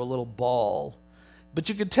up into a little ball. But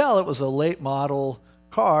you could tell it was a late model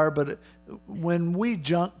car, but when we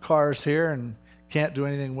junk cars here and can't do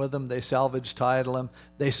anything with them, they salvage title them,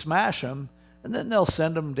 they smash them, and then they'll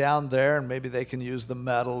send them down there, and maybe they can use the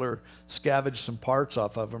metal or scavenge some parts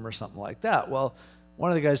off of them or something like that. Well,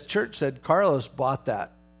 one of the guys at church said Carlos bought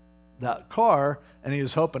that car, and he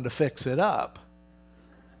was hoping to fix it up.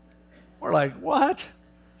 We're like, what?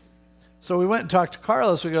 So we went and talked to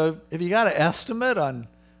Carlos. We go, have you got an estimate on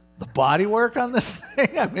the body work on this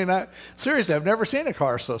thing? I mean, seriously, I've never seen a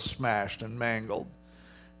car so smashed and mangled.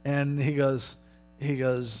 And he goes,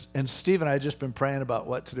 and Steve and I had just been praying about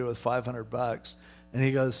what to do with $500. And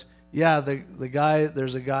he goes, yeah, the guy,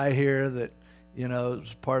 there's a guy here that, you know,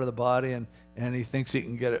 is part of the body, and he thinks he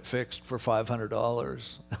can get it fixed for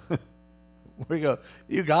 $500. We go,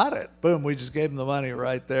 you got it. Boom, we just gave him the money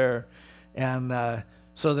right there. And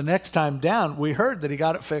so the next time down, we heard that he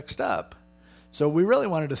got it fixed up. So we really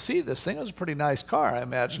wanted to see this thing. It was a pretty nice car, I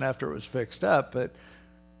imagine, after it was fixed up. But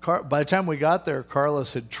by the time we got there,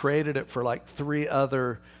 Carlos had traded it for like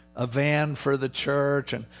a van for the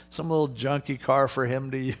church, and some little junky car for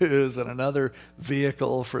him to use, and another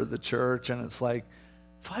vehicle for the church. And it's like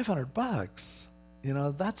 $500. You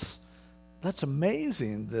know, that's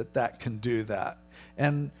amazing that can do that.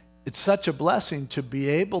 And it's such a blessing to be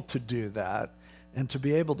able to do that and to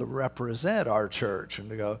be able to represent our church and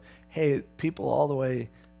to go, hey, people all the way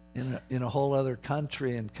in a whole other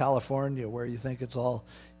country in California where you think it's all,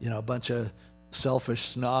 you know, a bunch of selfish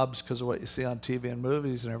snobs because of what you see on TV and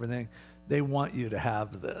movies and everything, they want you to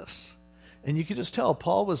have this. And you could just tell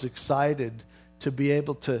Paul was excited to be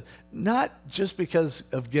able to, not just because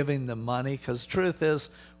of giving them money, because the truth is,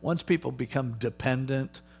 once people become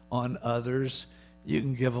dependent on others, you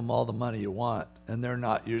can give them all the money you want, and they're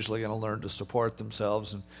not usually going to learn to support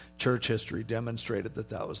themselves. And church history demonstrated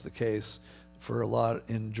that was the case for a lot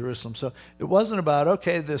in Jerusalem. So it wasn't about,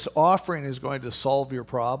 okay, this offering is going to solve your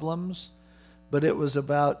problems, but it was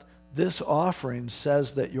about, this offering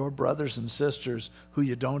says that your brothers and sisters who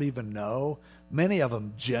you don't even know, many of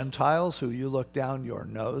them Gentiles who you look down your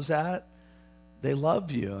nose at, they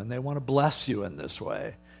love you and they want to bless you in this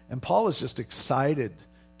way. And Paul was just excited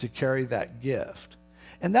to carry that gift.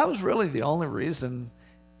 And that was really the only reason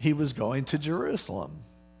he was going to Jerusalem.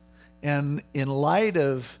 And in light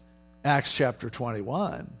of Acts chapter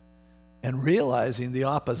 21 and realizing the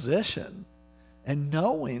opposition and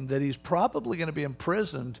knowing that he's probably going to be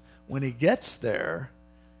imprisoned when he gets there,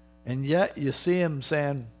 and yet you see him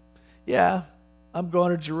saying, yeah, I'm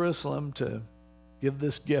going to Jerusalem to give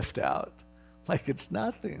this gift out. Like it's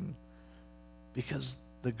nothing, because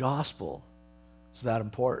the gospel is that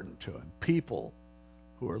important to him. People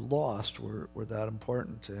who are lost were that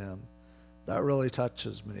important to him. That really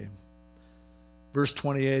touches me. Verse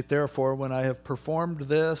 28, therefore, when I have performed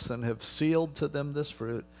this and have sealed to them this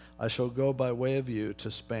fruit, I shall go by way of you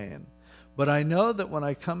to Spain. But I know that when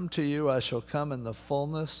I come to you, I shall come in the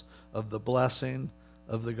fullness of the blessing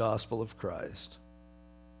of the gospel of Christ.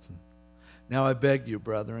 Now I beg you,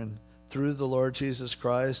 brethren, through the Lord Jesus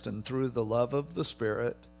Christ and through the love of the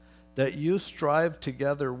Spirit, that you strive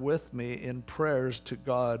together with me in prayers to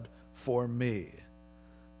God for me,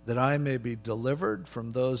 that I may be delivered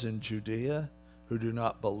from those in Judea who do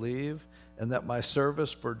not believe, and that my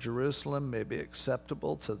service for Jerusalem may be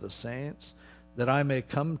acceptable to the saints, that I may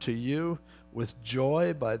come to you with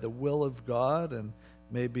joy by the will of God and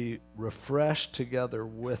may be refreshed together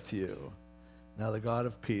with you. Now the God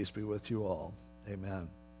of peace be with you all. Amen.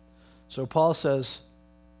 So Paul says,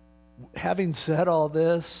 having said all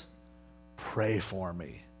this, pray for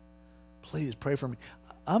me. Please pray for me.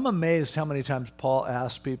 I'm amazed how many times Paul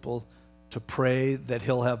asks people to pray that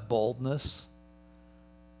he'll have boldness.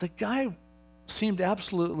 The guy seemed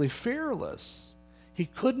absolutely fearless. He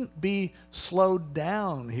couldn't be slowed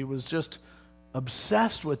down. He was just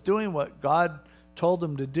obsessed with doing what God told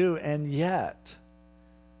him to do, and yet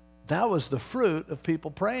that was the fruit of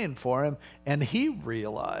people praying for him. And he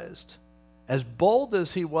realized, as bold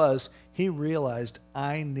as he was, he realized,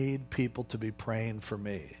 I need people to be praying for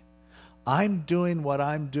me. I'm doing what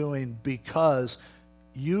I'm doing because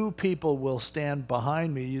you people will stand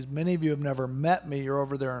behind me. Many of you have never met me. You're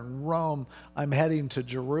over there in Rome. I'm heading to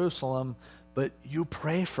Jerusalem, but you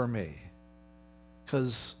pray for me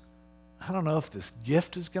because I don't know if this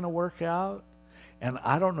gift is going to work out, and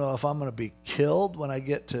I don't know if I'm going to be killed when I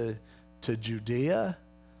get to Judea.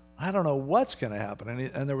 I don't know what's going to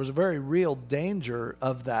happen. And there was a very real danger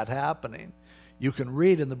of that happening. You can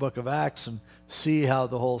read in the book of Acts and see how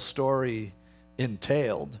the whole story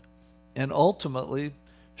entailed. And ultimately,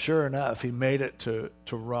 sure enough, he made it to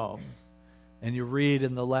Rome. And you read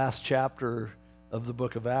in the last chapter of the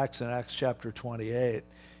book of Acts, in Acts chapter 28,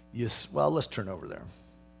 let's turn over there.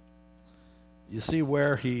 You see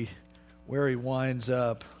where he winds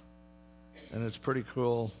up, and it's pretty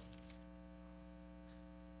cool.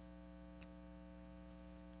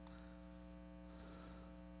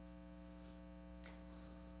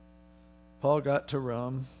 Paul got to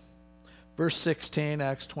Rome. Verse 16,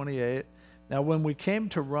 Acts 28. Now when we came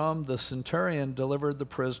to Rome, the centurion delivered the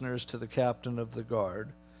prisoners to the captain of the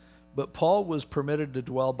guard, but Paul was permitted to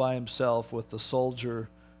dwell by himself with the soldier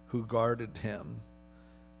who guarded him.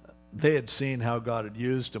 They had seen how God had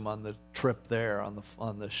used him on the trip there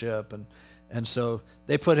on the ship, and so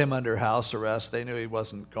they put him under house arrest. They knew he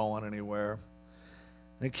wasn't going anywhere.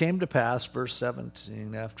 And it came to pass, verse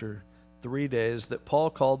 17, after 3 days, that Paul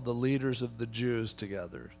called the leaders of the Jews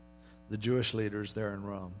together, the Jewish leaders there in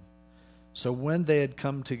Rome. So when they had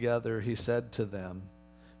come together, he said to them,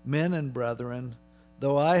 Men and brethren,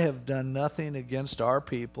 though I have done nothing against our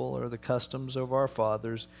people or the customs of our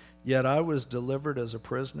fathers, yet I was delivered as a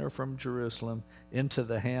prisoner from Jerusalem into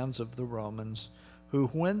the hands of the Romans, who,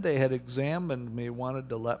 when they had examined me, wanted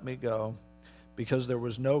to let me go, because there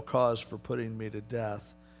was no cause for putting me to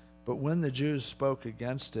death. But when the Jews spoke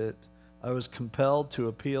against it, I was compelled to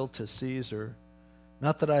appeal to Caesar.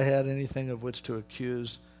 Not that I had anything of which to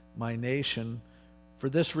accuse my nation. For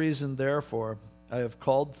this reason, therefore, I have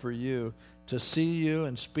called for you, to see you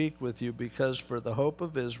and speak with you, because for the hope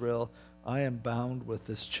of Israel I am bound with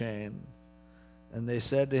this chain. And they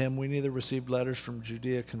said to him, We neither received letters from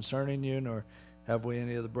Judea concerning you, nor have we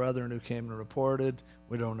any of the brethren who came and reported.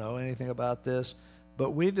 We don't know anything about this,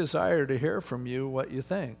 but we desire to hear from you what you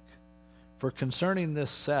think. For concerning this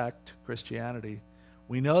sect, Christianity,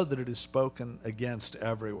 we know that it is spoken against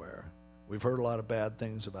everywhere. We've heard a lot of bad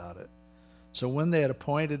things about it. So when they had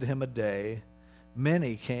appointed him a day,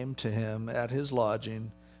 many came to him at his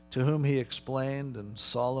lodging, to whom he explained and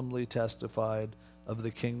solemnly testified of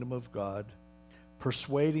the kingdom of God,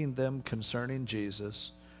 persuading them concerning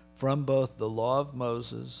Jesus from both the law of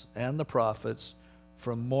Moses and the prophets,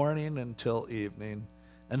 from morning until evening.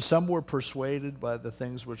 And some were persuaded by the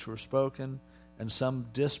things which were spoken, and some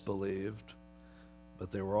disbelieved,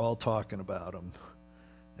 but they were all talking about him.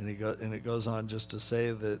 And it goes on just to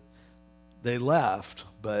say that they left,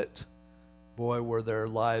 but boy, were their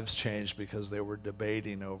lives changed because they were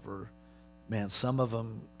debating over, some of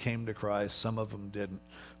them came to Christ, some of them didn't.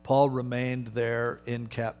 Paul remained there in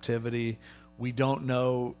captivity. We don't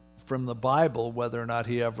know from the Bible whether or not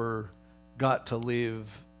he ever got to leave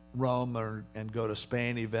Rome and go to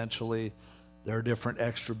Spain eventually. There are different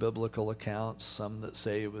extra biblical accounts, some that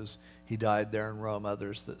say he died there in Rome,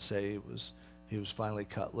 others that say he was finally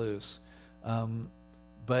cut loose.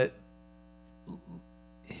 But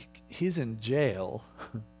he's in jail,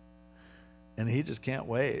 and he just can't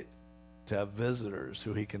wait to have visitors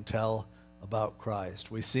who he can tell about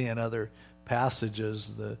Christ. We see in other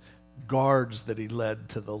passages the guards that he led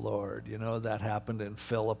to the Lord. That happened in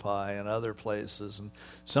Philippi and other places. And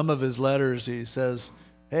some of his letters, he says,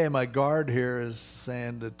 hey, my guard here is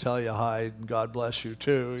saying to tell you hi and God bless you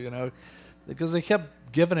too, because they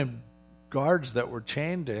kept giving him guards that were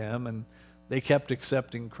chained to him, and they kept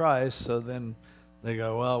accepting Christ. So then they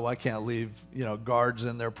go, well, I can't leave, guards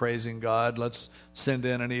in there praising God. Let's send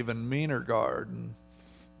in an even meaner guard. And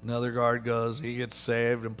another guard goes, he gets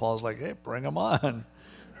saved, and Paul's like, hey, bring him on.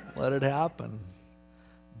 Let it happen.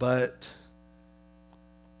 But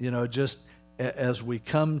just as we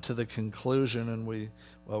come to the conclusion, and we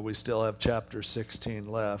still have chapter 16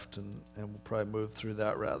 left, and we'll probably move through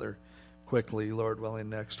that rather quickly, Lord willing,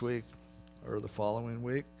 next week or the following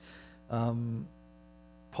week.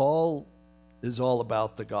 Paul is all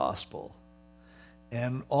about the gospel.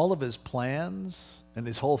 And all of his plans and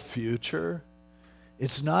his whole future,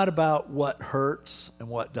 it's not about what hurts and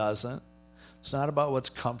what doesn't. It's not about what's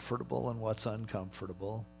comfortable and what's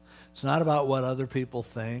uncomfortable. It's not about what other people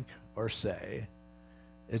think or say.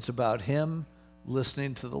 It's about him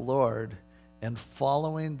listening to the Lord and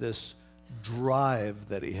following this drive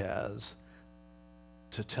that he has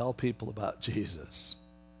to tell people about Jesus.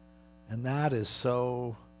 And that is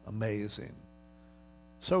so amazing,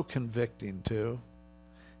 so convicting too.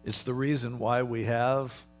 It's the reason why we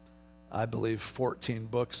have, I believe, 14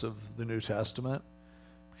 books of the New Testament,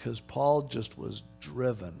 because Paul just was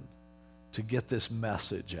driven to get this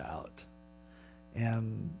message out.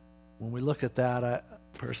 And when we look at that,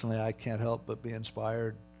 I can't help but be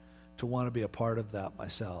inspired to want to be a part of that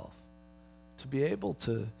myself, to be able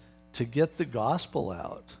to get the gospel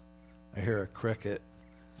out. I hear a cricket.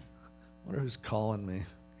 I wonder who's calling me.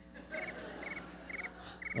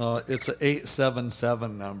 It's an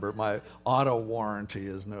 877 number. My auto warranty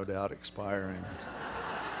is no doubt expiring.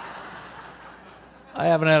 I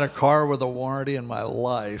haven't had a car with a warranty in my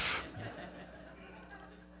life.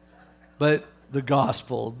 But the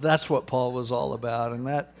gospel, that's what Paul was all about.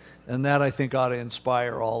 And that I think ought to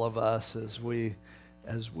inspire all of us as we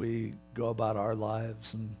go about our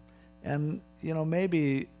lives. And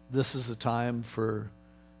maybe this is a time for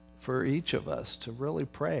each of us to really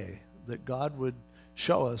pray that God would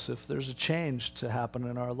show us if there's a change to happen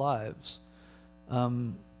in our lives.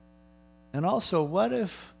 And also, what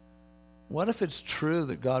if it's true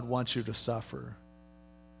that God wants you to suffer?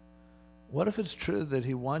 What if it's true that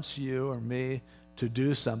he wants you or me to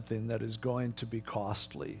do something that is going to be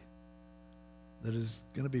costly, that is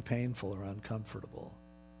going to be painful or uncomfortable?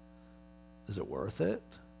 Is it worth it?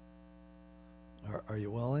 Are you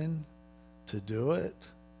willing to do it?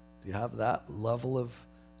 Do you have that level of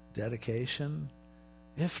dedication?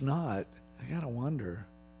 If not, I got to wonder,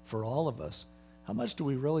 for all of us, how much do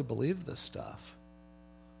we really believe this stuff?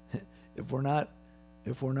 If we're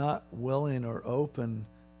not willing or open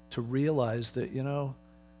to realize that,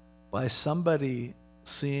 by somebody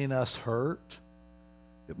seeing us hurt,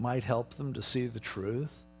 it might help them to see the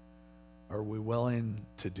truth. Are we willing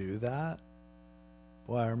to do that?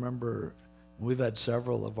 Boy, I remember we've had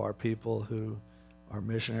several of our people who are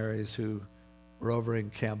missionaries who were over in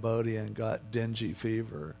Cambodia and got dengue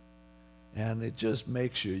fever, and it just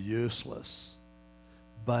makes you useless.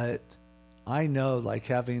 But I know, like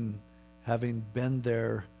having been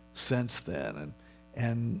there since then,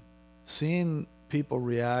 and seeing people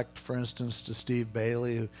react, for instance, to Steve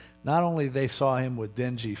Bailey, who not only they saw him with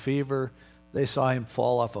dengue fever, they saw him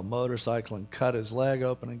fall off a motorcycle and cut his leg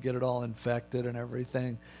open and get it all infected and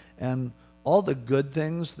everything. And all the good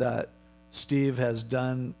things that Steve has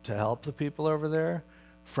done to help the people over there,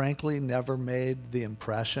 frankly, never made the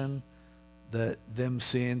impression that them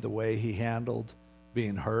seeing the way he handled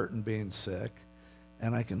being hurt and being sick.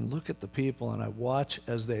 And I can look at the people and I watch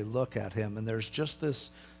as they look at him, and there's just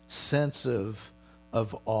this sense of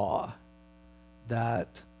awe that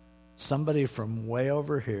somebody from way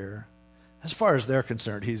over here, as far as they're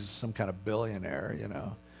concerned, he's some kind of billionaire,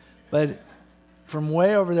 but from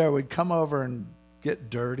way over there would come over and get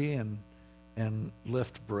dirty and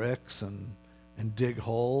lift bricks and dig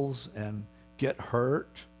holes and get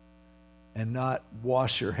hurt and not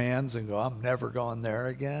wash your hands and go, I'm never going there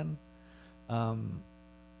again.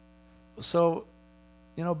 So,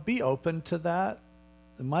 be open to that.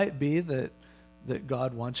 It might be that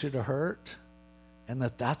God wants you to hurt, and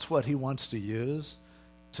that's what he wants to use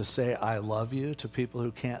to say, I love you, to people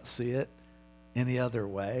who can't see it any other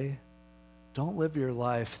way. Don't live your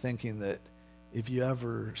life thinking that if you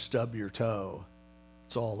ever stub your toe,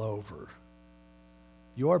 it's all over.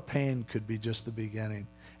 Your pain could be just the beginning.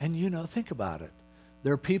 And think about it.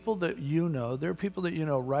 There are people that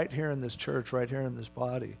right here in this church, right here in this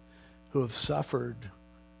body, who have suffered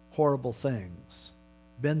horrible things,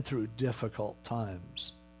 been through difficult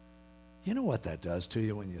times. You know what that does to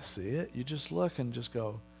you when you see it? You just look and just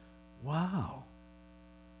go, wow,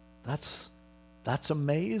 that's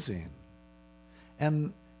amazing.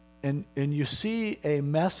 And you see a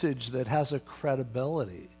message that has a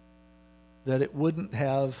credibility that it wouldn't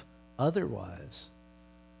have otherwise.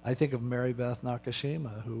 I think of Mary Beth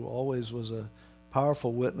Nakashima, who always was a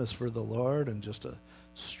powerful witness for the Lord and just a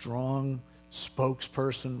strong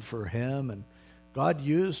spokesperson for him. And God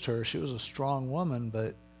used her. She was a strong woman,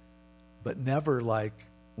 but never like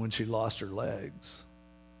when she lost her legs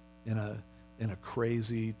in a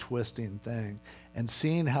crazy twisting thing. And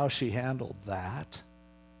seeing how she handled that,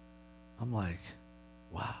 I'm like,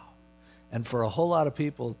 wow. And for a whole lot of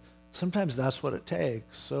people, sometimes that's what it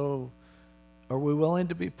takes. So are we willing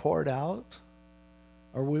to be poured out?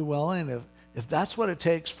 Are we willing, if that's what it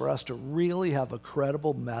takes for us to really have a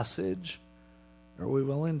credible message, are we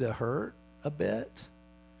willing to hurt a bit?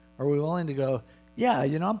 Are we willing to go, yeah,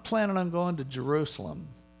 I'm planning on going to Jerusalem,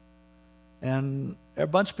 and a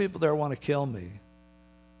bunch of people there want to kill me,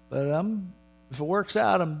 but if it works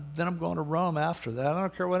out, then I'm going to Rome after that. I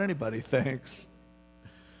don't care what anybody thinks.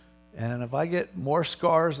 And if I get more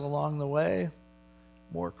scars along the way,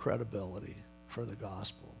 more credibility for the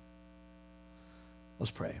gospel.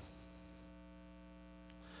 Let's pray.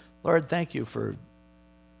 Lord, thank you for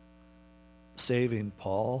saving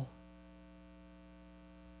Paul,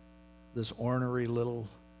 this ornery little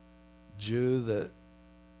Jew that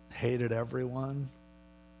hated everyone,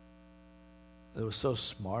 that was so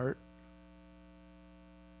smart,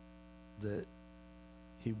 that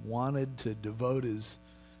he wanted to devote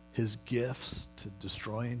his gifts to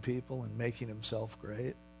destroying people and making himself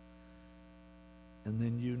great. And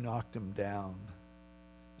then you knocked him down,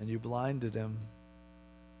 and you blinded him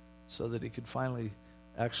so that he could finally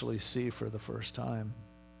actually see for the first time.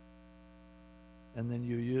 And then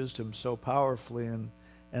you used him so powerfully, and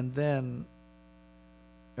then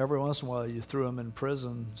every once in a while you threw him in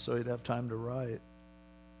prison so he'd have time to write.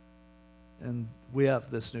 And we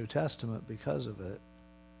have this New Testament because of it.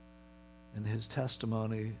 And his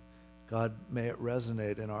testimony, God, may it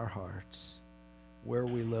resonate in our hearts where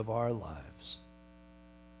we live our lives.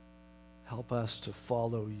 Help us to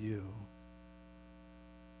follow you.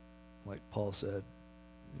 Like Paul said,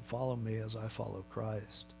 follow me as I follow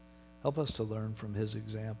Christ. Help us to learn from his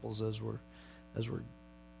examples as we're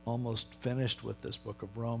almost finished with this book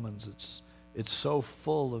of Romans. It's so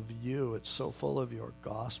full of you. It's so full of your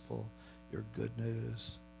gospel, your good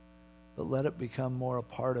news. But let it become more a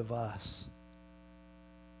part of us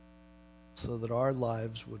so that our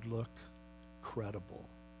lives would look credible,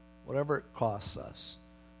 whatever it costs us,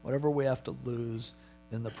 whatever we have to lose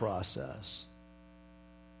in the process.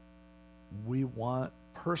 We want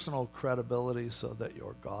personal credibility so that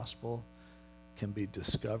your gospel can be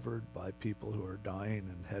discovered by people who are dying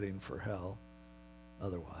and heading for hell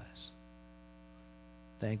otherwise.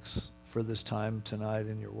 Thanks for this time tonight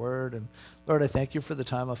in your word. And Lord, I thank you for the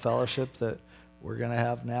time of fellowship that we're going to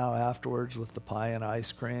have now afterwards with the pie and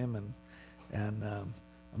ice cream. And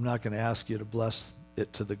I'm not going to ask you to bless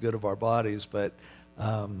it to the good of our bodies, but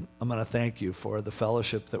I'm going to thank you for the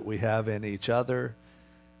fellowship that we have in each other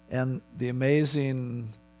and the amazing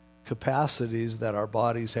capacities that our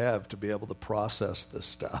bodies have to be able to process this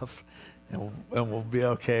stuff. And we'll be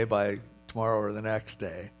okay by tomorrow or the next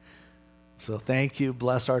day. So thank you.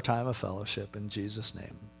 Bless our time of fellowship in Jesus'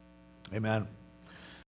 name. Amen.